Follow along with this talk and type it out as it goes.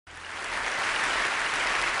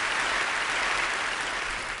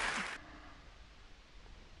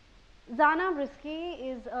Zana Brisky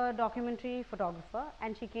is a documentary photographer,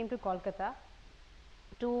 and she came to Kolkata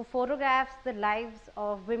to photograph the lives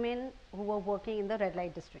of women who were working in the red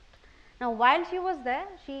light district. Now, while she was there,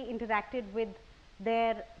 she interacted with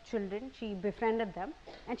their children, she befriended them,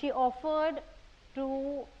 and she offered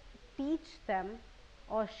to teach them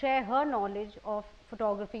or share her knowledge of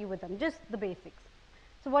photography with them, just the basics.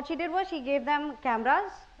 So what she did was she gave them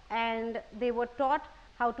cameras, and they were taught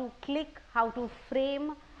how to click, how to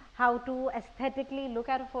frame, how to aesthetically look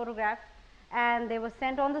at a photograph, and they were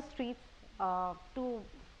sent on the streets to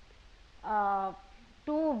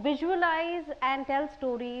visualize and tell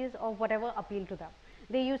stories of whatever appealed to them.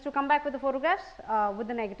 They used to come back with the photographs, with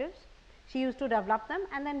the negatives. She used to develop them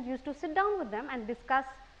and then used to sit down with them and discuss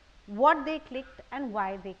what they clicked and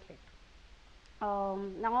why they clicked.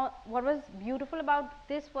 Now, what was beautiful about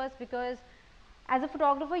this was because as a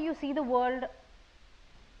photographer, you see the world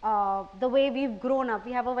the way we've grown up.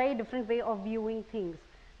 We have a very different way of viewing things.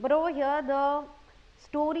 But over here, the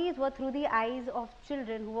stories were through the eyes of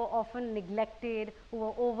children who were often neglected, who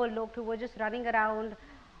were overlooked, who were just running around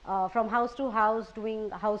from house to house doing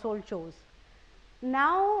household chores.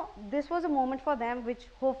 Now, this was a moment for them which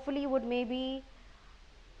hopefully would maybe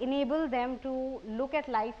enable them to look at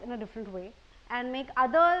life in a different way and make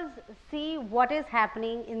others see what is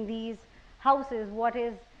happening in these houses, what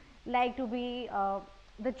is like to be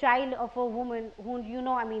the child of a woman who, you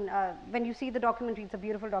know, I mean, when you see the documentary, it's a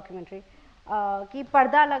beautiful documentary, कि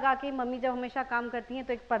पर्दा लगा के mummy जब हमेशा काम करती हैं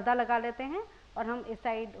तो एक पर्दा लगा लेते हैं और हम इस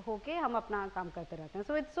साइड होके हम अपना काम करते रहते हैं.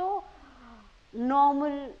 So it's so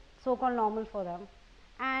normal, so-called normal for them.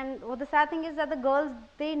 And what the sad thing is that the girls,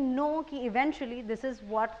 they know कि eventually this is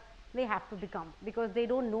what they have to become, because they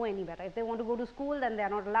don't know any better. If they want to go to school, then they are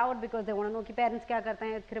not allowed because they want to know कि parents क्या करते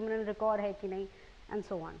हैं, criminal record है कि नहीं, and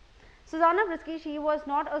so on. So Zana Brisky, she was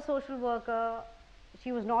not a social worker,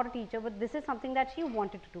 she was not a teacher, but this is something that she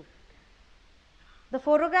wanted to do. The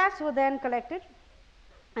photographs were then collected,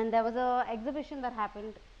 and there was an exhibition that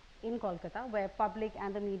happened in Kolkata where public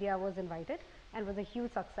and the media was invited, and was a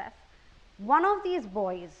huge success. One of these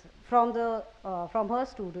boys from her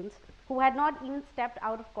students, who had not even stepped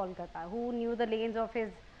out of Kolkata, who knew the lanes of his,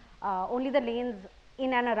 only the lanes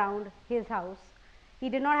in and around his house. He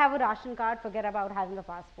did not have a ration card, forget about having a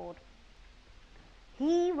passport.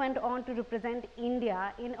 He went on to represent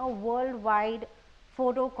India in a worldwide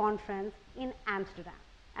photo conference in Amsterdam.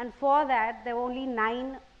 And for that, there were only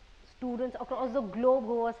 9 students across the globe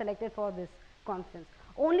who were selected for this conference.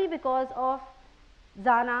 Only because of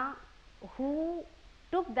Zana, who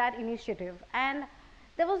took that initiative, and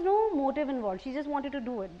there was no motive involved. She just wanted to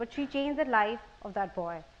do it, but she changed the life of that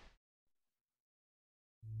boy.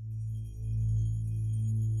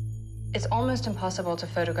 It's almost impossible to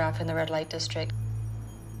photograph in the red light district.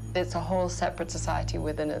 It's a whole separate society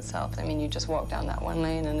within itself. I mean, you just walk down that one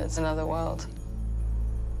lane and it's another world.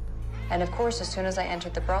 And of course, as soon as I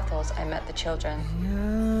entered the brothels, I met the children.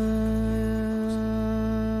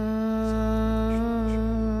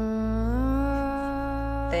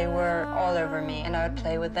 They were all over me, and I would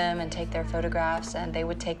play with them and take their photographs, and they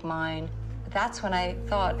would take mine. That's when I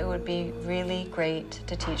thought it would be really great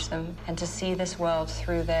to teach them and to see this world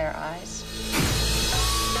through their eyes.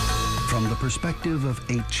 From the perspective of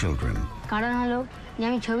 8 children,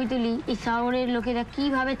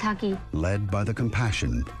 led by the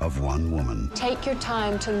compassion of one woman. Take your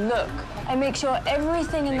time to look and make sure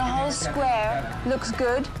everything in the whole square looks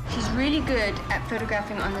good. She's really good at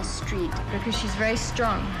photographing on the street because she's very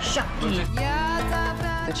strong. Shakti.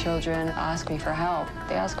 The children ask me for help.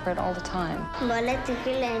 They ask for it all the time. I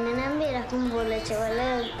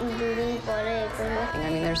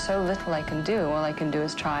mean, there's so little I can do. All I can do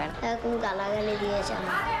is try.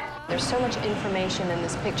 There's so much information in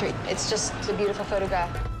this picture. It's just a beautiful photograph.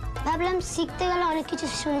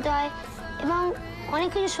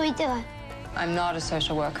 I'm not a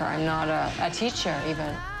social worker. I'm not a teacher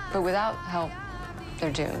even. But without help,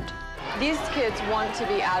 they're doomed. These kids want to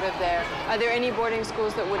be out of there. Are there any boarding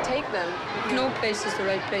schools that would take them? No place is the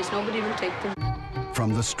right place. Nobody will take them.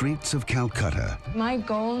 From the streets of Calcutta. My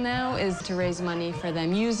goal now is to raise money for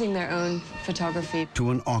them using their own photography.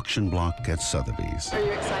 To an auction block at Sotheby's. Are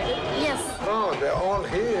you excited? Yes. Oh, they're all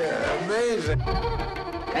here. Amazing.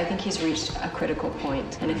 I think he's reached a critical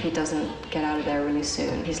point, and if he doesn't get out of there really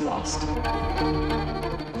soon, he's lost.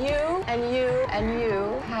 You and you and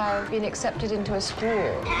you have been accepted into a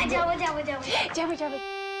school.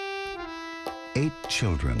 8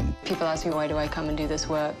 children. People ask me, why do I come and do this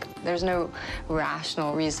work? There's no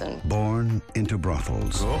rational reason. Born into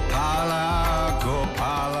brothels. Gopala,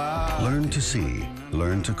 Gopala. Learn to see,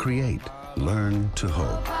 learn to create, learn to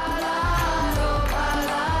hope.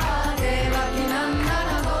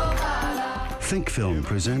 Think Film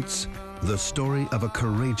presents the story of a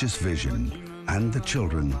courageous vision and the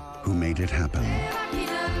children who made it happen.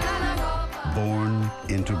 Born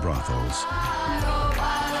into brothels.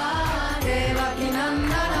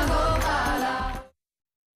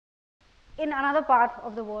 In another part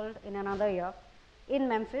of the world, in another year, in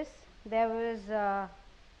Memphis, there was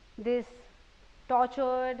this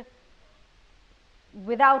tortured,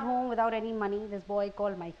 without home, without any money, this boy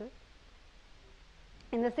called Michael.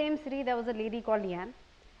 In the same city, there was a lady called Leanne.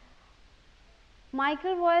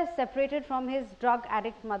 Michael was separated from his drug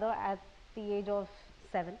addict mother at the age of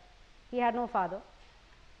 7. He had no father.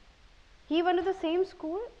 He went to the same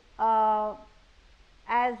school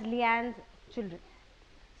as Leanne's children.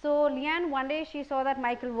 So Leanne, one day she saw that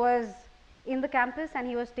Michael was in the campus and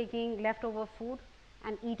he was taking leftover food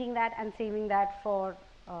and eating that and saving that for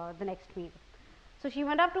the next meal. So she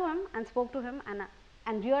went up to him and spoke to him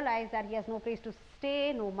and realized that he has no place to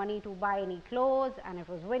stay, no money to buy any clothes, and it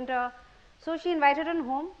was winter. So she invited him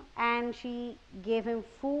home and she gave him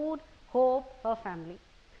food, hope, her family.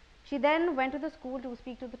 She then went to the school to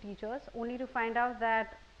speak to the teachers, only to find out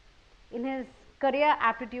that in his career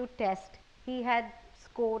aptitude test, he had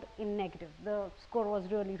scored in negative. The score was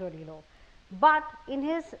really, really low. But in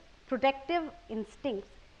his protective instincts,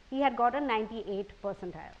 he had got a 98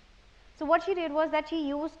 percentile. So what she did was that she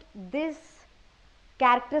used this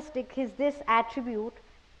characteristic, this attribute,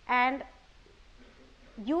 and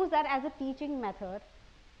used that as a teaching method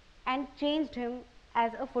and changed him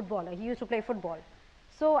as a footballer. He used to play football.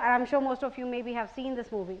 So I'm sure most of you maybe have seen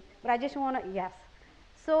this movie, but I just want to, yes.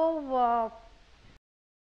 So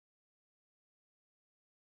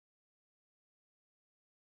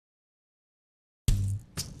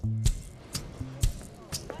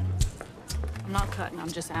I'm not cutting,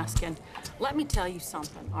 I'm just asking. Let me tell you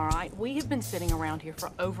something, all right? We have been sitting around here for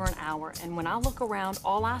over an hour, and when I look around,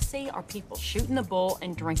 all I see are people shooting the bull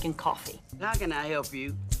and drinking coffee. How can I help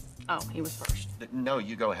you? Oh, he was first. No,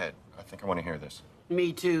 you go ahead. I think I want to hear this.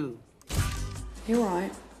 Me too. You're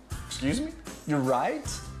right. Excuse me? You're right?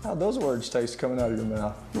 How'd those words taste coming out of your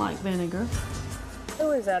mouth? Like vinegar.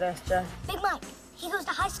 Who is that, SJ? Big Mike. He goes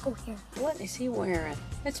to high school here. What is he wearing?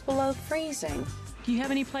 It's below freezing. Do you have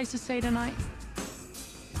any place to stay tonight?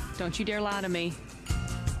 Don't you dare lie to me.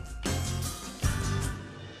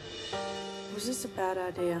 Was this a bad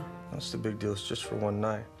idea? What's the big deal? It's just for one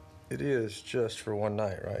night. It is just for one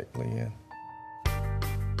night, right, Leanne?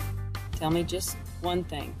 Tell me just one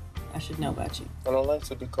thing I should know about you. I don't like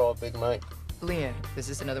to be called Big Mike. Leanne, is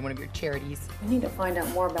this another one of your charities? We need to find out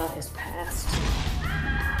more about his past.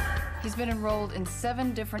 He's been enrolled in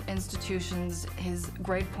 7 different institutions. His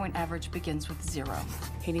grade point average begins with 0.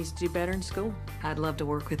 He needs to do better in school. I'd love to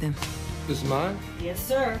work with him. This is mine? Yes,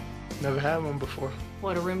 sir. Never had one before.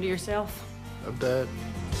 What, a room to yourself? A bed.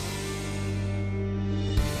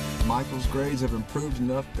 Michael's grades have improved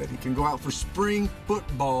enough that he can go out for spring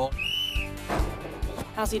football.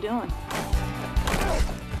 How's he doing?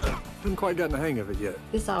 Haven't quite gotten the hang of it yet.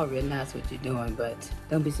 It's all real nice what you're doing, but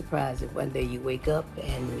don't be surprised if one day you wake up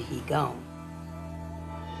and he gone.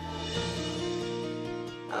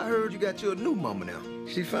 I heard you got you a new mama now.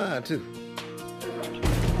 She fine, too.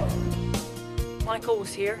 Michael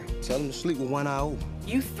was here. Tell him to sleep with one eye open.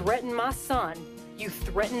 You threatened my son. You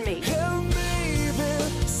threatened me.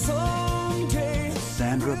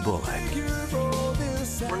 Sandra Bullock.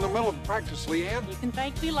 We're in the middle of practice, Leanne. You can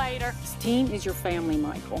thank me later. This team is your family,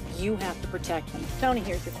 Michael. You have to protect them. Tony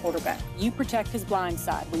here's your quarterback. You protect his blind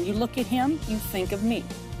side. When you look at him, you think of me.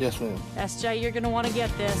 Yes, ma'am. SJ, you're going to want to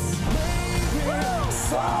get this.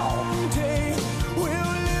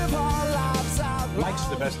 Mike's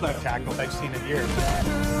the best left tackle I've seen in years.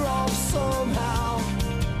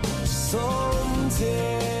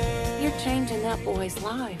 You're changing that boy's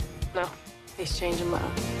life. No, he's changing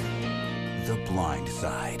mine. The Blind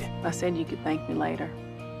Side. I said you could thank me later.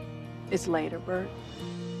 It's later, Bert.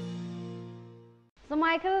 So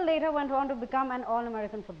Michael later went on to become an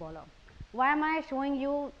all-American footballer. Why am I showing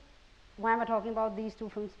you, why am I talking about these two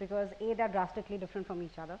films? Because A, they're drastically different from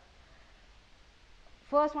each other.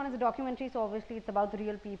 First one is a documentary, so obviously it's about the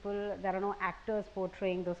real people. There are no actors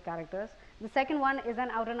portraying those characters. The second one is an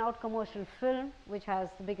out-and-out commercial film, which has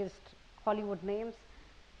the biggest Hollywood names,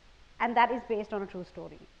 and that is based on a true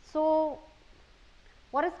story. So,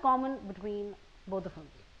 what is common between both the films?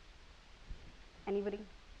 Anybody?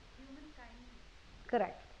 Humankind.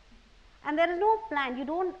 Correct. And there is no plan. You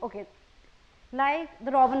don't, okay, like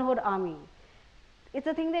the Robin Hood Army. It's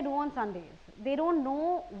a thing they do on Sundays. They don't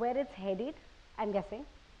know where it's headed, I'm guessing,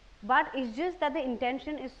 but it's just that the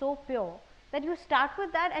intention is so pure that you start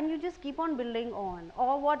with that and you just keep on building on,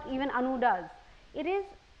 or what even Anu does. It is,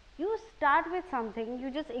 You start with something,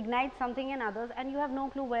 you just ignite something in others, and you have no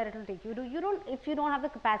clue where it will take you. If you don't have the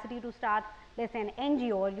capacity to start, let's say an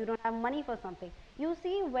NGO, or you don't have money for something, you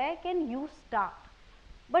see where can you start,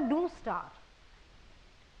 but do start.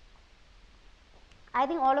 I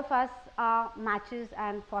think all of us are matches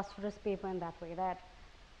and phosphorus paper in that way, that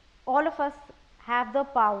all of us have the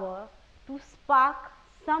power to spark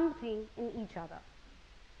something in each other.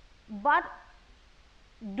 But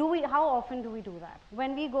how often do we do that?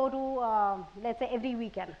 When we go to, let's say every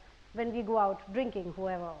weekend, when we go out drinking,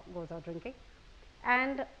 whoever goes out drinking,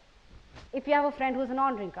 and if you have a friend who's a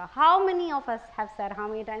non-drinker, how many of us have said how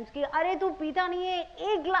many times कि अरे तू पीता नहीं है,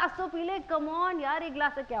 एक glass तो P ले, come on यार, एक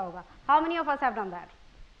glass से क्या होगा? How many of us have done that?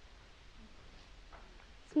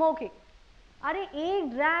 Smoking. अरे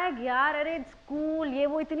एक drag यार, अरे it's cool, ये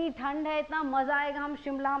वो इतनी ठंड है, इतना मजा आएगा, हम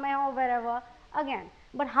शिमला में हो, wherever. Again,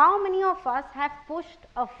 but how many of us have pushed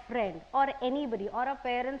a friend or anybody or our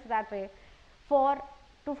parents that way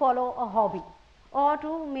to follow a hobby or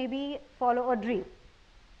to maybe follow a dream?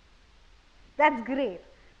 That's great.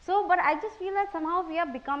 So, but I just feel that somehow we are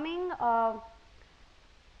becoming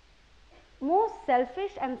more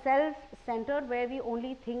selfish and self-centered, where we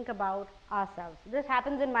only think about ourselves. This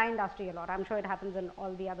happens in my industry a lot. I'm sure it happens in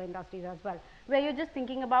all the other industries as well, where you're just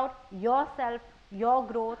thinking about yourself, your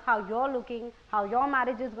growth, how you're looking, how your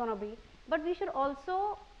marriage is going to be. But we should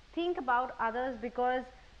also think about others, because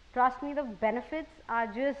trust me, the benefits are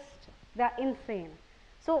just, they're insane.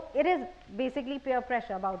 So it is basically peer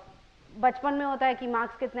pressure about, बचपन में होता है कि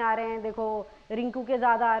marks कितने आ रहे हैं, देखो रिंकू के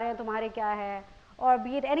ज़्यादा आ रहे हैं, तुम्हारे क्या है, or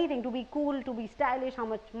be it anything, to be cool, to be stylish, how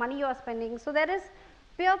much money you are spending. So there is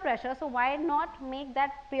peer pressure, so why not make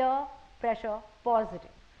that peer pressure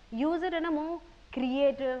positive? Use it in a more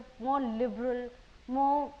creative, more liberal,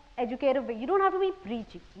 more educative way. You don't have to be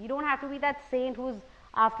preachy. You don't have to be that saint who's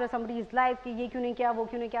after somebody's life कि ये क्यों नहीं किया, वो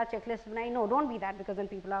क्यों नहीं किया, checklist बनाई. No, don't be that, because then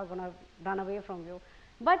people are gonna run away from you.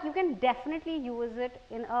 But you can definitely use it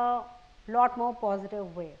in a lot more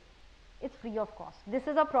positive way. It's free of cost. This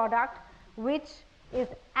is a product which is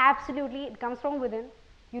absolutely, it comes from within.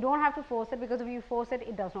 You don't have to force it, because if you force it,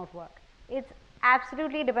 it does not work. It's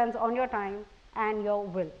absolutely depends on your time and your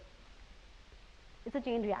will. It's a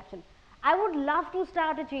chain reaction. I would love to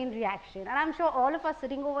start a chain reaction, and I'm sure all of us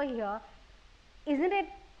sitting over here, isn't it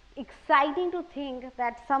exciting to think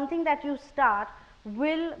that something that you start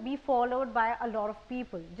will be followed by a lot of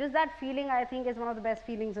people? Just that feeling, I think, is one of the best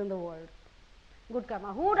feelings in the world. Good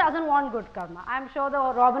karma. Who doesn't want good karma? I'm sure the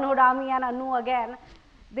Robin Hood army and Anu again,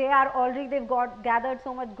 they've got gathered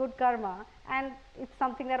so much good karma, and it's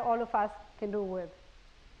something that all of us can do with.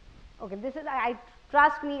 Okay,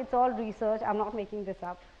 trust me, it's all research. I'm not making this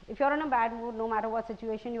up. If you're in a bad mood, no matter what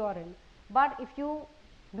situation you are in, but if you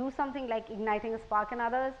do something like igniting a spark in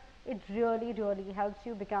others, it really, really helps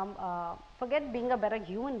you become, forget being a better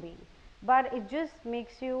human being, but it just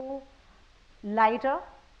makes you lighter.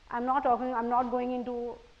 I'm not going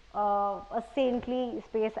into a saintly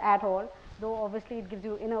space at all, though obviously it gives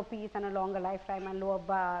you inner peace and a longer lifetime and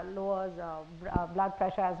lowers blood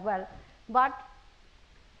pressure as well. But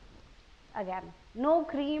again, no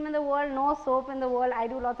cream in the world, no soap in the world. I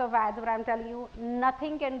do lots of ads, but I'm telling you,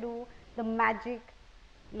 nothing can do the magic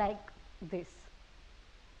like this.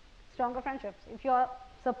 Stronger friendships. If you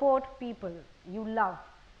support people you love,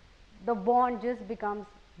 the bond just becomes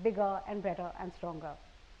bigger and better and stronger.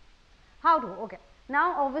 How to? Okay.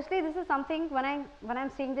 Now, obviously, this is something, when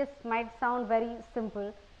I'm saying this, might sound very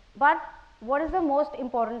simple, but what is the most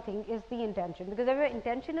important thing is the intention, because if your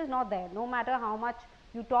intention is not there, no matter how much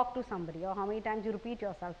you talk to somebody or how many times you repeat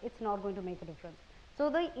yourself, it's not going to make a difference. So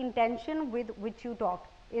the intention with which you talk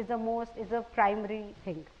is the primary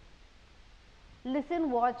thing.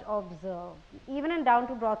 Listen, watch, observe. Even down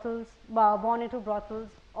to brothels, born into brothels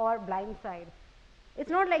or blind side, it's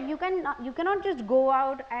not like you cannot just go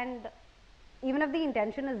out, and even if the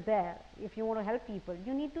intention is there, if you want to help people,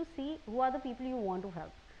 you need to see who are the people you want to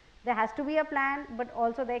help. There has to be a plan, but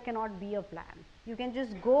also there cannot be a plan. You can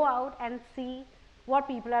just go out and see what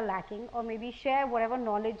people are lacking, or maybe share whatever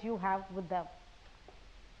knowledge you have with them.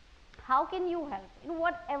 How can you help? In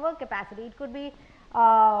whatever capacity. It could be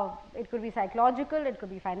psychological, it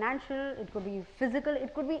could be financial, it could be physical,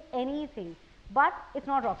 it could be anything. But it's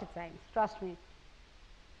not rocket science, trust me.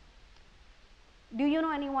 Do you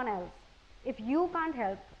know anyone else? If you can't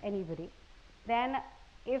help anybody, then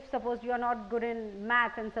if suppose you are not good in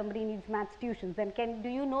maths and somebody needs maths tuitions, then do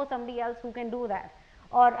you know somebody else who can do that?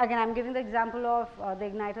 Or again, I'm giving the example of the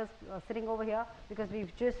Igniters sitting over here, because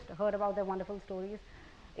we've just heard about their wonderful stories.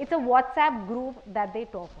 It's a WhatsApp group that they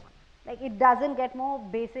talk on. Like, it doesn't get more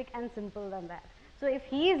basic and simple than that. So if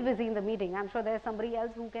he is busy in the meeting, I'm sure there's somebody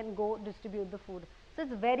else who can go distribute the food. So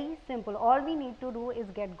it's very simple. All we need to do is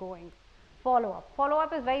get going. Follow up. Follow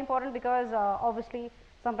up is very important because obviously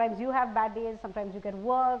sometimes you have bad days, sometimes you get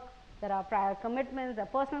work, there are prior commitments, there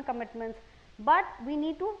are personal commitments, but we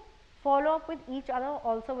need to follow up with each other,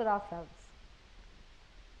 also with ourselves.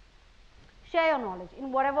 Share your knowledge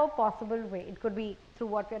in whatever possible way. It could be through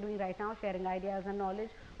what we are doing right now, sharing ideas and knowledge,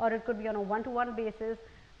 or it could be on a one-to-one basis,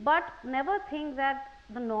 but never think that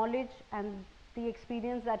the knowledge and the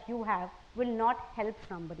experience that you have will not help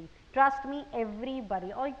somebody. Trust me,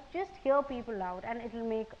 everybody, or just hear people out and it will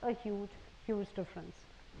make a huge difference.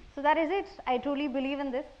 So that is it. I truly believe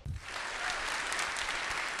in this.